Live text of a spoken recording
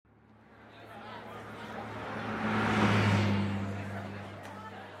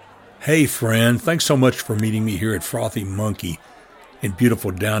Hey, friend. Thanks so much for meeting me here at Frothy Monkey in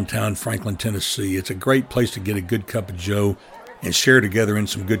beautiful downtown Franklin, Tennessee. It's a great place to get a good cup of joe and share together in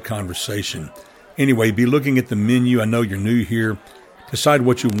some good conversation. Anyway, be looking at the menu. I know you're new here. Decide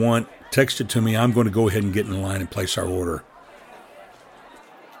what you want. Text it to me. I'm going to go ahead and get in line and place our order.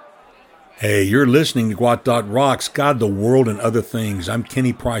 Hey, you're listening to Gwot Rocks, God, the World, and Other Things. I'm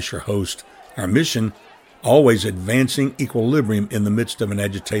Kenny Price, your host. Our mission, always advancing equilibrium in the midst of an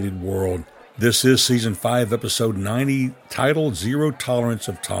agitated world. This is Season 5, Episode 90, titled Zero Tolerance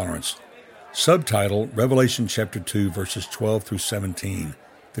of Tolerance. Subtitle, Revelation chapter 2, verses 12 through 17,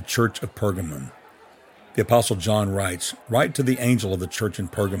 The Church of Pergamum. The Apostle John writes, "Write to the angel of the church in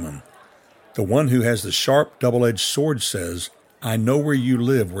Pergamum. The one who has the sharp, double-edged sword says, I know where you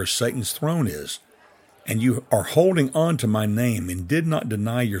live, where Satan's throne is, and you are holding on to my name and did not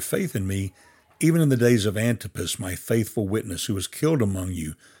deny your faith in me, even in the days of Antipas, my faithful witness, who was killed among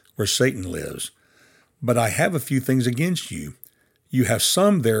you, where Satan lives. But I have a few things against you. You have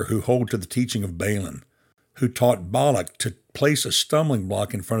some there who hold to the teaching of Balaam, who taught Balak to place a stumbling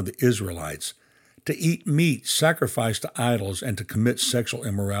block in front of the Israelites, to eat meat sacrificed to idols, and to commit sexual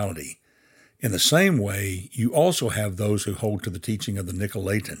immorality. In the same way, you also have those who hold to the teaching of the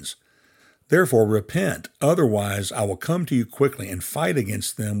Nicolaitans. Therefore repent, otherwise I will come to you quickly and fight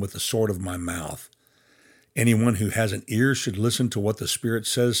against them with the sword of my mouth. Anyone who has an ear should listen to what the Spirit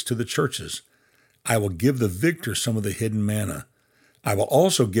says to the churches. I will give the victor some of the hidden manna. I will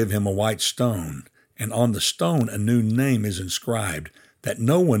also give him a white stone, and on the stone a new name is inscribed, that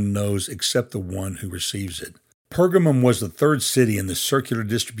no one knows except the one who receives it." Pergamum was the third city in the circular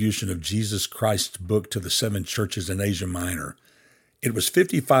distribution of Jesus Christ's book to the 7 churches in Asia Minor. It was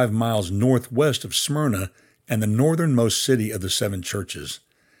 55 miles northwest of Smyrna and the northernmost city of the 7 churches.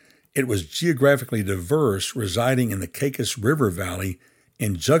 It was geographically diverse, residing in the Caicus River Valley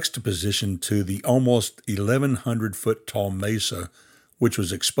in juxtaposition to the almost 1,100-foot tall mesa, which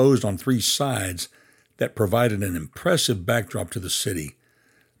was exposed on 3 sides that provided an impressive backdrop to the city.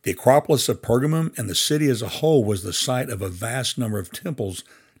 The Acropolis of Pergamum and the city as a whole was the site of a vast number of temples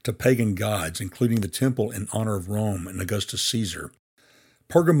to pagan gods, including the temple in honor of Rome and Augustus Caesar.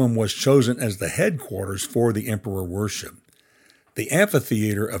 Pergamum was chosen as the headquarters for the emperor worship. The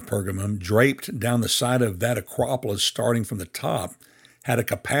amphitheater of Pergamum, draped down the side of that Acropolis starting from the top, had a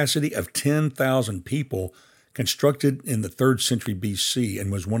capacity of 10,000 people, constructed in the 3rd century BC,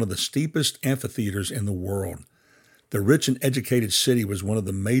 and was one of the steepest amphitheaters in the world. The rich and educated city was one of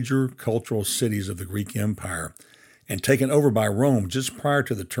the major cultural cities of the Greek Empire, and taken over by Rome just prior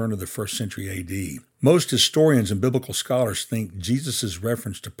to the turn of the 1st century AD. Most historians and biblical scholars think Jesus'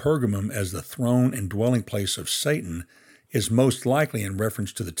 reference to Pergamum as the throne and dwelling place of Satan is most likely in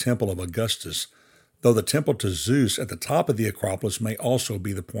reference to the temple of Augustus, though the temple to Zeus at the top of the Acropolis may also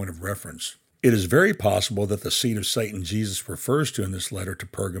be the point of reference. It is very possible that the seat of Satan Jesus refers to in this letter to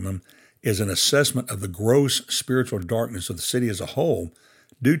Pergamum is an assessment of the gross spiritual darkness of the city as a whole,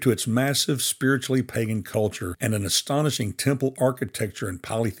 due to its massive spiritually pagan culture and an astonishing temple architecture and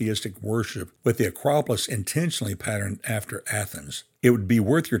polytheistic worship, with the Acropolis intentionally patterned after Athens. It would be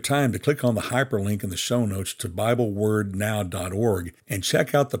worth your time to click on the hyperlink in the show notes to BibleWordNow.org and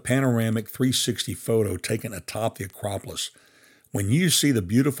check out the panoramic 360 photo taken atop the Acropolis. When you see the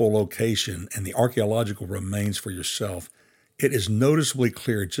beautiful location and the archaeological remains for yourself, it is noticeably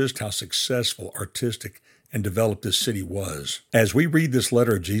clear just how successful, artistic, and developed this city was. As we read this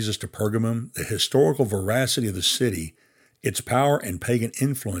letter of Jesus to Pergamum, the historical veracity of the city, its power and pagan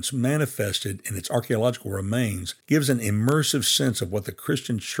influence manifested in its archaeological remains, gives an immersive sense of what the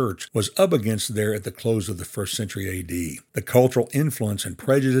Christian church was up against there at the close of the 1st century AD. The cultural influence and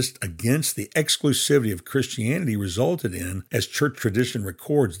prejudice against the exclusivity of Christianity resulted in, as church tradition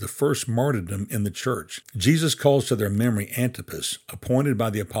records, the first martyrdom in the church. Jesus calls to their memory Antipas, appointed by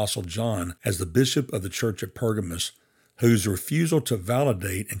the Apostle John as the bishop of the church at Pergamus, whose refusal to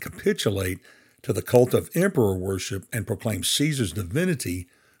validate and capitulate to the cult of emperor worship and proclaim Caesar's divinity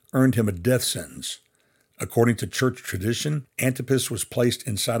earned him a death sentence. According to church tradition, Antipas was placed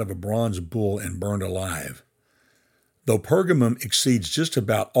inside of a bronze bull and burned alive. Though Pergamum exceeds just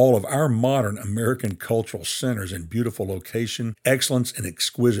about all of our modern American cultural centers in beautiful location, excellence in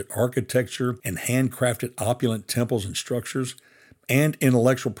exquisite architecture, and handcrafted opulent temples and structures, and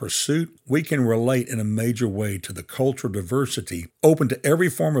intellectual pursuit, we can relate in a major way to the cultural diversity, open to every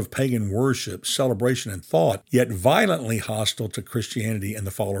form of pagan worship, celebration, and thought, yet violently hostile to Christianity and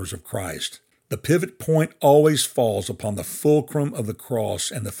the followers of Christ. The pivot point always falls upon the fulcrum of the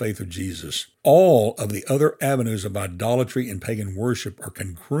cross and the faith of Jesus. All of the other avenues of idolatry and pagan worship are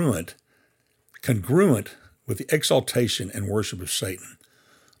congruent with the exaltation and worship of Satan.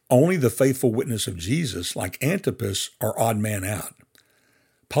 Only the faithful witness of Jesus, like Antipas, are odd man out.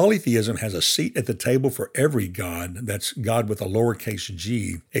 Polytheism has a seat at the table for every God, that's God with a lowercase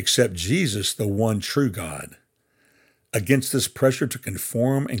g, except Jesus, the one true God. Against this pressure to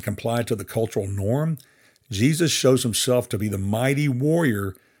conform and comply to the cultural norm, Jesus shows himself to be the mighty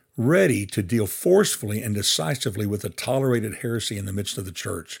warrior ready to deal forcefully and decisively with a tolerated heresy in the midst of the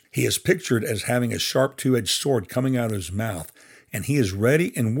church. He is pictured as having a sharp two-edged sword coming out of his mouth, and he is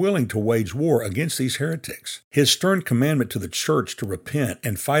ready and willing to wage war against these heretics. His stern commandment to the church to repent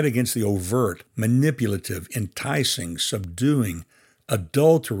and fight against the overt, manipulative, enticing, subduing,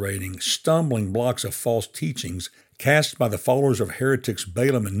 adulterating, stumbling blocks of false teachings cast by the followers of heretics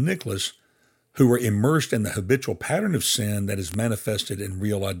Balaam and Nicholas, who were immersed in the habitual pattern of sin that is manifested in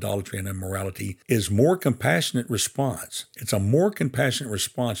real idolatry and immorality, is more compassionate response. It's a more compassionate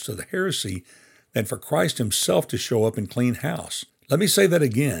response to the heresy than for Christ himself to show up and clean house. Let me say that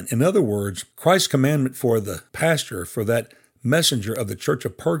again. In other words, Christ's commandment for the pastor, for that messenger of the church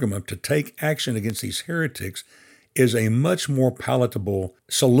of Pergamum to take action against these heretics is a much more palatable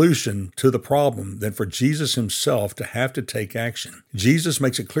solution to the problem than for Jesus himself to have to take action. Jesus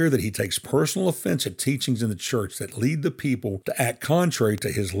makes it clear that he takes personal offense at teachings in the church that lead the people to act contrary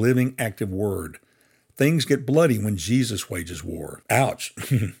to his living, active word. Things get bloody when Jesus wages war. Ouch.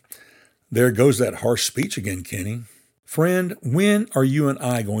 There goes that harsh speech again, Kenny. Friend, when are you and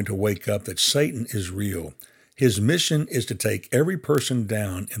I going to wake up that Satan is real? His mission is to take every person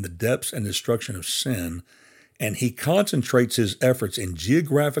down in the depths and destruction of sin, and he concentrates his efforts in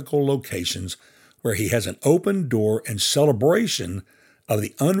geographical locations where he has an open door and celebration of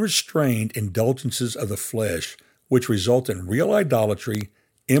the unrestrained indulgences of the flesh, which result in real idolatry,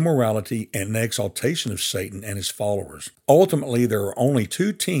 immorality, and an exaltation of Satan and his followers. Ultimately, there are only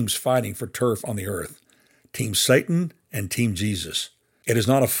two teams fighting for turf on the earth, Team Satan and Team Jesus. It is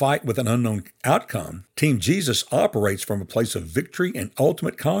not a fight with an unknown outcome. Team Jesus operates from a place of victory and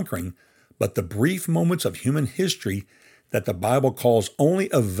ultimate conquering, but the brief moments of human history that the Bible calls only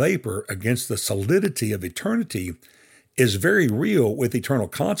a vapor against the solidity of eternity is very real with eternal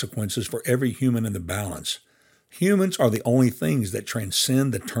consequences for every human in the balance. Humans are the only things that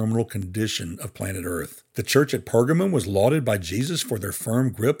transcend the terminal condition of planet Earth. The church at Pergamum was lauded by Jesus for their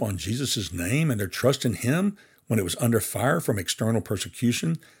firm grip on Jesus' name and their trust in him when it was under fire from external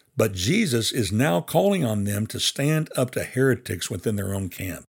persecution, but Jesus is now calling on them to stand up to heretics within their own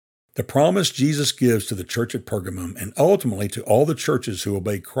camp. The promise Jesus gives to the church at Pergamum and ultimately to all the churches who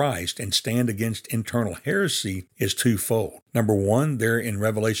obey Christ and stand against internal heresy is twofold. Number one, there in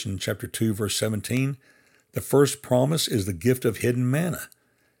Revelation chapter 2, verse 17, the first promise is the gift of hidden manna.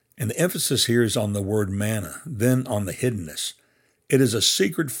 And the emphasis here is on the word manna, then on the hiddenness. It is a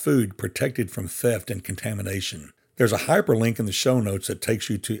secret food protected from theft and contamination. There's a hyperlink in the show notes that takes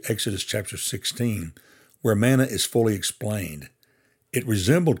you to Exodus chapter 16, where manna is fully explained. It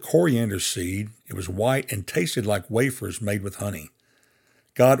resembled coriander seed. It was white and tasted like wafers made with honey.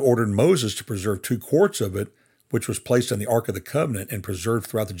 God ordered Moses to preserve 2 quarts of it, which was placed in the Ark of the Covenant and preserved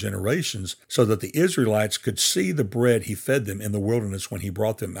throughout the generations, so that the Israelites could see the bread he fed them in the wilderness when he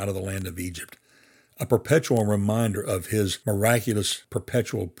brought them out of the land of Egypt. A perpetual reminder of his miraculous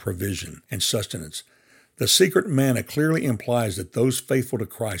perpetual provision and sustenance. The secret manna clearly implies that those faithful to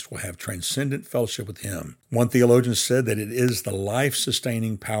Christ will have transcendent fellowship with him. One theologian said that it is the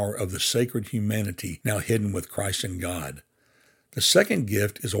life-sustaining power of the sacred humanity now hidden with Christ and God. The second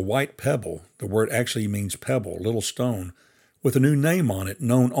gift is a white pebble. The word actually means pebble, little stone, with a new name on it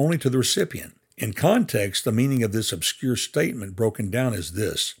known only to the recipient. In context, the meaning of this obscure statement broken down is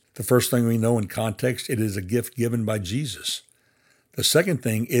this. The first thing we know in context, it is a gift given by Jesus. The second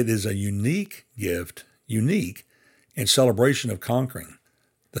thing, it is a unique gift, unique in celebration of conquering.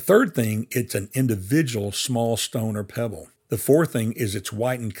 The third thing, it's an individual small stone or pebble. The fourth thing is it's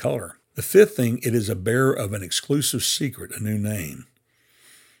white in color. The fifth thing, it is a bearer of an exclusive secret, a new name.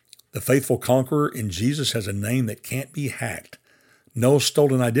 The faithful conqueror in Jesus has a name that can't be hacked. No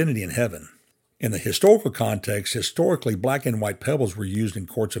stolen identity in heaven. In the historical context, historically, black and white pebbles were used in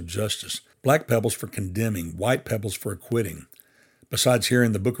courts of justice. Black pebbles for condemning, white pebbles for acquitting. Besides here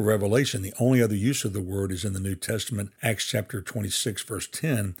in the book of Revelation, the only other use of the word is in the New Testament, Acts chapter 26, verse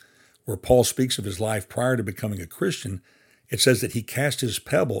 10, where Paul speaks of his life prior to becoming a Christian. It says that he cast his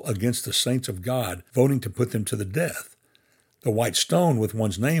pebble against the saints of God, voting to put them to the death. The white stone with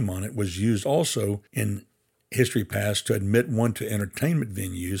one's name on it was used also in history past to admit one to entertainment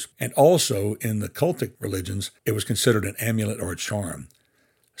venues, and also in the cultic religions, it was considered an amulet or a charm.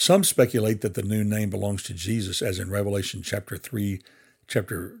 Some speculate that the new name belongs to Jesus, as in Revelation chapter 3,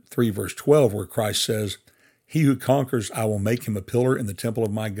 verse 12, where Christ says, He who conquers, I will make him a pillar in the temple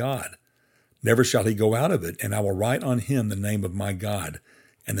of my God. Never shall he go out of it, and I will write on him the name of my God,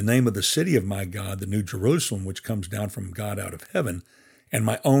 and the name of the city of my God, the new Jerusalem, which comes down from God out of heaven, and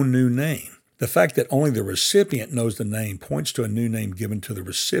my own new name. The fact that only the recipient knows the name points to a new name given to the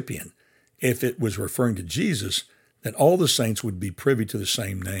recipient. If it was referring to Jesus, then all the saints would be privy to the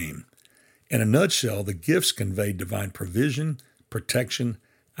same name. In a nutshell, the gifts conveyed divine provision, protection,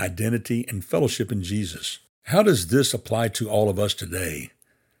 identity, and fellowship in Jesus. How does this apply to all of us today?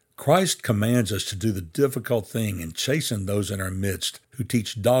 Christ commands us to do the difficult thing and chasten those in our midst who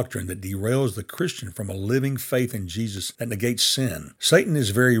teach doctrine that derails the Christian from a living faith in Jesus that negates sin. Satan is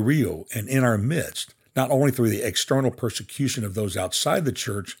very real and in our midst, not only through the external persecution of those outside the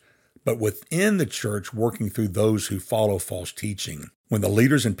church, but within the church working through those who follow false teaching. When the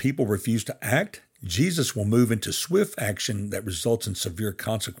leaders and people refuse to act, Jesus will move into swift action that results in severe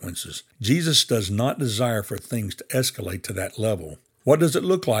consequences. Jesus does not desire for things to escalate to that level. What does it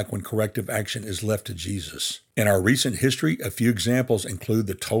look like when corrective action is left to Jesus? In our recent history, a few examples include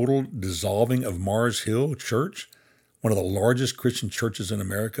the total dissolving of Mars Hill Church, one of the largest Christian churches in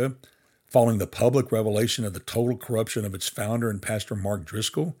America, following the public revelation of the total corruption of its founder and pastor Mark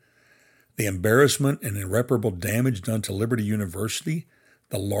Driscoll, the embarrassment and irreparable damage done to Liberty University,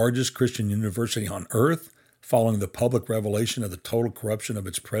 the largest Christian university on earth, following the public revelation of the total corruption of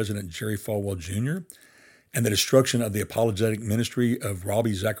its president Jerry Falwell Jr., and the destruction of the apologetic ministry of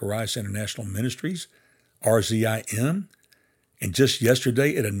Ravi Zacharias International Ministries, RZIM. And just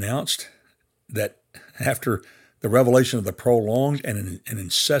yesterday it announced that after the revelation of the prolonged and an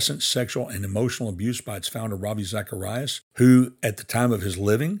incessant sexual and emotional abuse by its founder, Ravi Zacharias, who at the time of his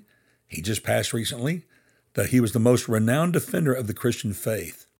living, he just passed recently, that he was the most renowned defender of the Christian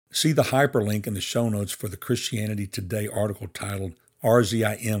faith. See the hyperlink in the show notes for the Christianity Today article titled,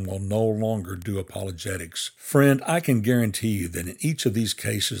 RZIM will no longer do apologetics. Friend, I can guarantee you that in each of these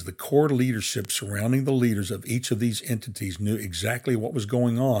cases, the core leadership surrounding the leaders of each of these entities knew exactly what was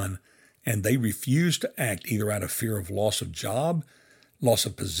going on, and they refused to act either out of fear of loss of job, loss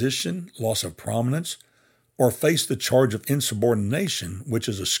of position, loss of prominence, or face the charge of insubordination, which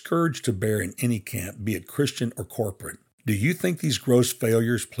is a scourge to bear in any camp, be it Christian or corporate. Do you think these gross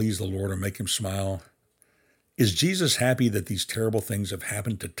failures please the Lord or make him smile? Is Jesus happy that these terrible things have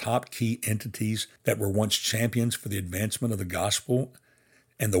happened to top key entities that were once champions for the advancement of the gospel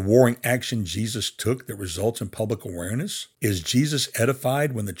and the warring action Jesus took that results in public awareness? Is Jesus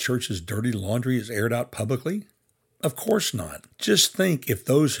edified when the church's dirty laundry is aired out publicly? Of course not. Just think if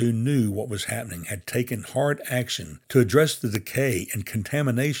those who knew what was happening had taken hard action to address the decay and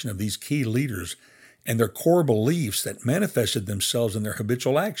contamination of these key leaders and their core beliefs that manifested themselves in their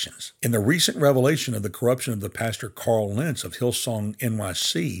habitual actions. In the recent revelation of the corruption of the pastor Carl Lentz of Hillsong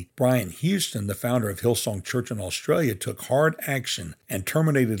NYC, Brian Houston, the founder of Hillsong Church in Australia, took hard action and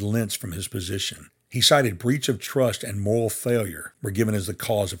terminated Lentz from his position. He cited breach of trust and moral failure were given as the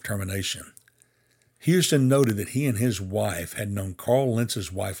cause of termination. Houston noted that he and his wife had known Carl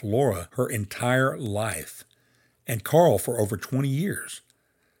Lentz's wife Laura her entire life, and Carl for over 20 years.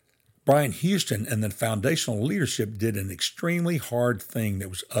 Brian Houston and the foundational leadership did an extremely hard thing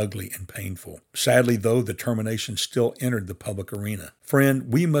that was ugly and painful. Sadly, though, the termination still entered the public arena.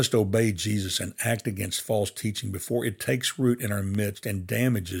 Friend, we must obey Jesus and act against false teaching before it takes root in our midst and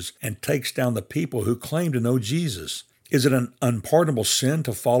damages and takes down the people who claim to know Jesus. Is it an unpardonable sin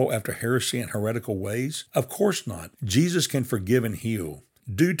to follow after heresy and heretical ways? Of course not. Jesus can forgive and heal.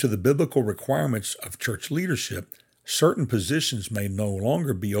 Due to the biblical requirements of church leadership, certain positions may no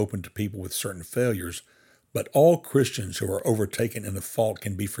longer be open to people with certain failures, but all Christians who are overtaken in a fault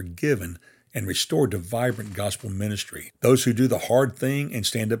can be forgiven and restored to vibrant gospel ministry. Those who do the hard thing and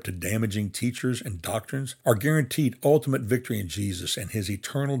stand up to damaging teachers and doctrines are guaranteed ultimate victory in Jesus and his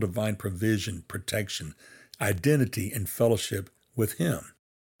eternal divine provision, protection, identity, and fellowship with him.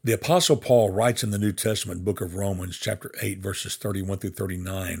 The Apostle Paul writes in the New Testament book of Romans, chapter 8, verses 31 through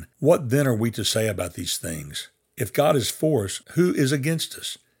 39, "What then are we to say about these things? If God is for us, who is against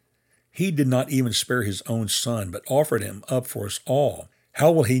us? He did not even spare his own Son, but offered him up for us all.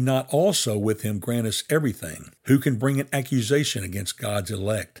 How will he not also with him grant us everything? Who can bring an accusation against God's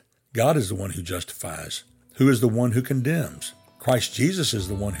elect? God is the one who justifies. Who is the one who condemns? Christ Jesus is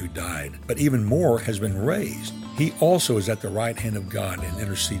the one who died, but even more has been raised. He also is at the right hand of God and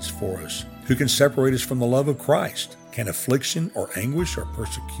intercedes for us. Who can separate us from the love of Christ? Can affliction or anguish or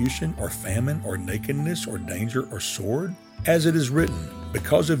persecution or famine or nakedness or danger or sword? As it is written,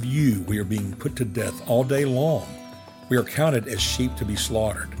 because of you we are being put to death all day long. We are counted as sheep to be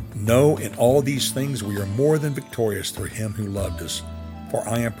slaughtered. No, in all these things we are more than victorious through him who loved us. For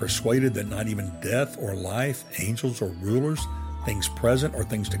I am persuaded that not even death or life, angels or rulers, things present or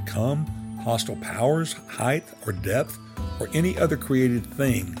things to come, hostile powers, height or depth, or any other created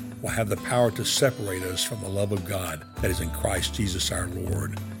thing will have the power to separate us from the love of God that is in Christ Jesus our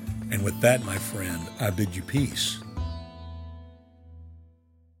Lord. And with that, my friend, I bid you peace.